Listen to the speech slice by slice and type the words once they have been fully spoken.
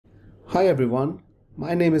Hi everyone,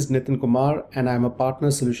 my name is Nitin Kumar and I am a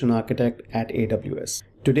partner solution architect at AWS.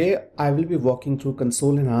 Today I will be walking through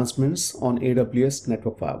console enhancements on AWS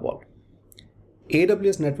Network Firewall.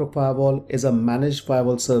 AWS Network Firewall is a managed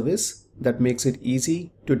firewall service that makes it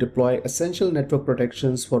easy to deploy essential network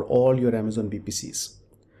protections for all your Amazon VPCs.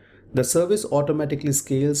 The service automatically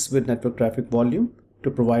scales with network traffic volume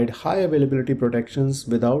to provide high availability protections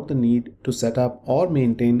without the need to set up or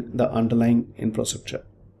maintain the underlying infrastructure.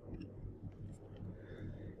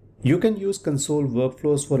 You can use console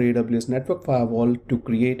workflows for AWS Network Firewall to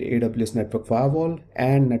create AWS Network Firewall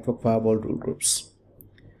and Network Firewall rule groups.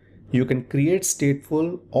 You can create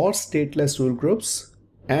stateful or stateless rule groups,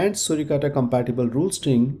 and Suricata compatible rule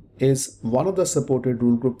string is one of the supported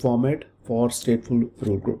rule group format for stateful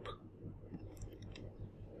rule group.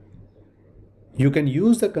 You can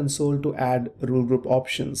use the console to add rule group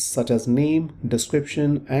options such as name,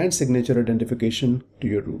 description, and signature identification to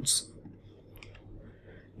your rules.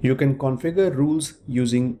 You can configure rules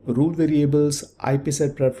using rule variables, IP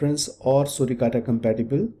set preference, or Suricata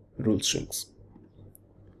compatible rule strings.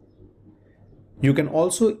 You can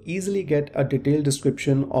also easily get a detailed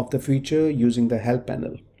description of the feature using the help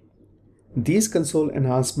panel. These console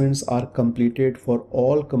enhancements are completed for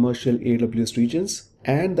all commercial AWS regions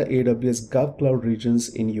and the AWS GovCloud regions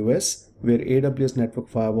in US, where AWS Network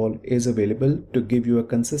Firewall is available to give you a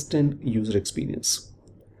consistent user experience.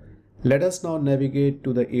 Let us now navigate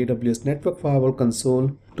to the AWS Network Firewall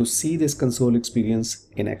console to see this console experience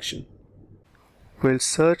in action. We'll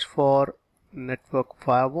search for Network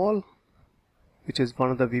Firewall, which is one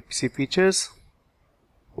of the VPC features.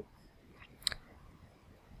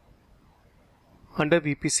 Under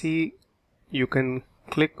VPC, you can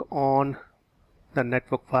click on the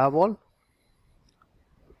Network Firewall.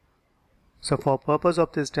 So for purpose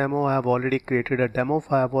of this demo, I have already created a demo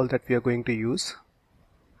firewall that we are going to use.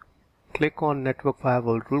 Click on Network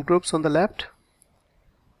Firewall rule groups on the left,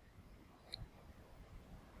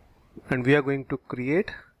 and we are going to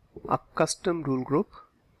create a custom rule group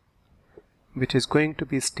which is going to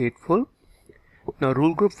be stateful. Now,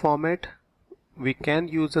 rule group format, we can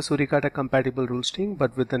use the Suricata compatible rule string,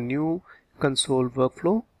 but with the new console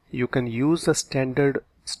workflow you can use the standard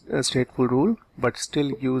stateful rule but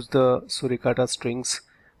still use the Suricata strings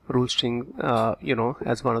rule string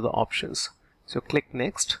as one of the options. So click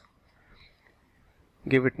next.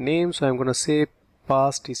 Give it name, so I'm going to say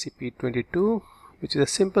pass TCP 22, which is a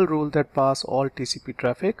simple rule that pass all TCP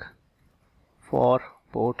traffic for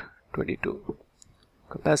port 22.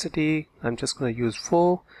 Capacity, I'm just going to use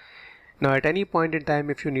 4. Now at any point in time,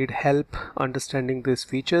 if you need help understanding these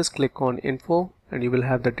features, click on info and you will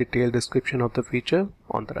have the detailed description of the feature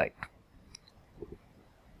on the right.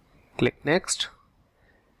 Click next.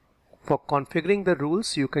 For configuring the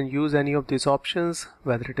rules, you can use any of these options,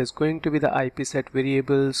 whether it is going to be the IP set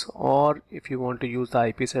variables or if you want to use the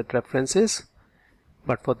IP set references.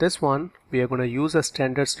 But for this one, we are going to use a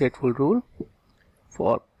standard stateful rule.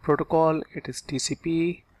 For protocol, it is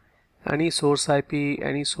TCP, any source IP,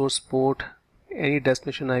 any source port, any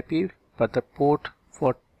destination IP, but the port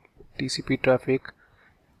for TCP traffic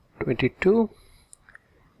 22.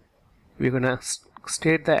 We're going to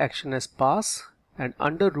state the action as pass. And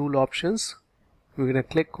under rule options, we're going to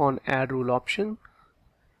click on add rule option,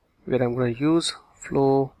 where I'm going to use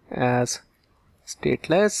flow as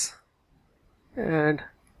stateless and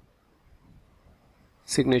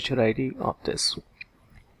signature ID of this.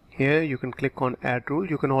 Here you can click on add rule.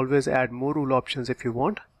 You can always add more rule options if you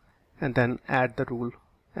want, and then add the rule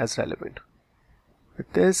as relevant.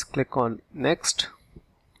 With this, click on next.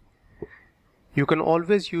 You can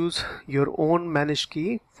always use your own managed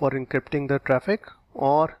key for encrypting the traffic,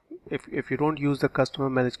 or if you don't use the customer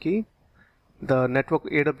managed key, the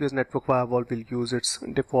AWS Network Firewall will use its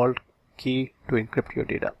default key to encrypt your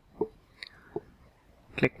data.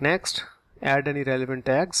 Click next, add any relevant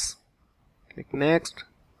tags. Click next,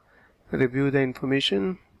 review the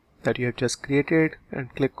information that you have just created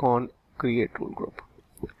and click on create rule group.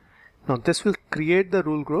 Now this will create the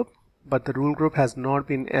rule group, but the rule group has not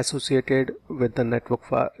been associated with the network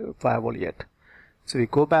firewall yet. So we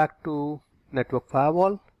go back to Network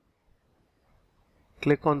Firewall,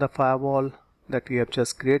 click on the firewall that we have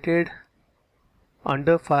just created.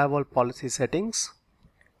 Under Firewall Policy Settings,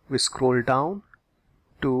 we scroll down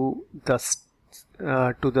to the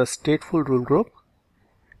stateful rule group,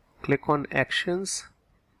 click on Actions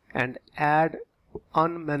and add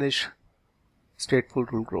unmanaged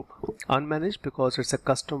stateful rule group. Unmanaged because it's a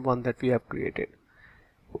custom one that we have created.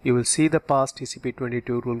 You will see the pass TCP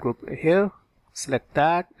 22 rule group here. Select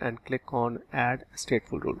that and click on add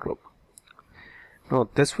stateful rule group. Now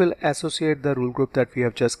this will associate the rule group that we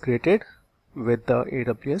have just created with the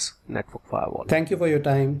AWS Network Firewall. Thank you for your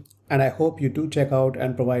time, and I hope you do check out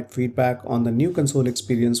and provide feedback on the new console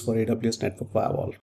experience for AWS Network Firewall.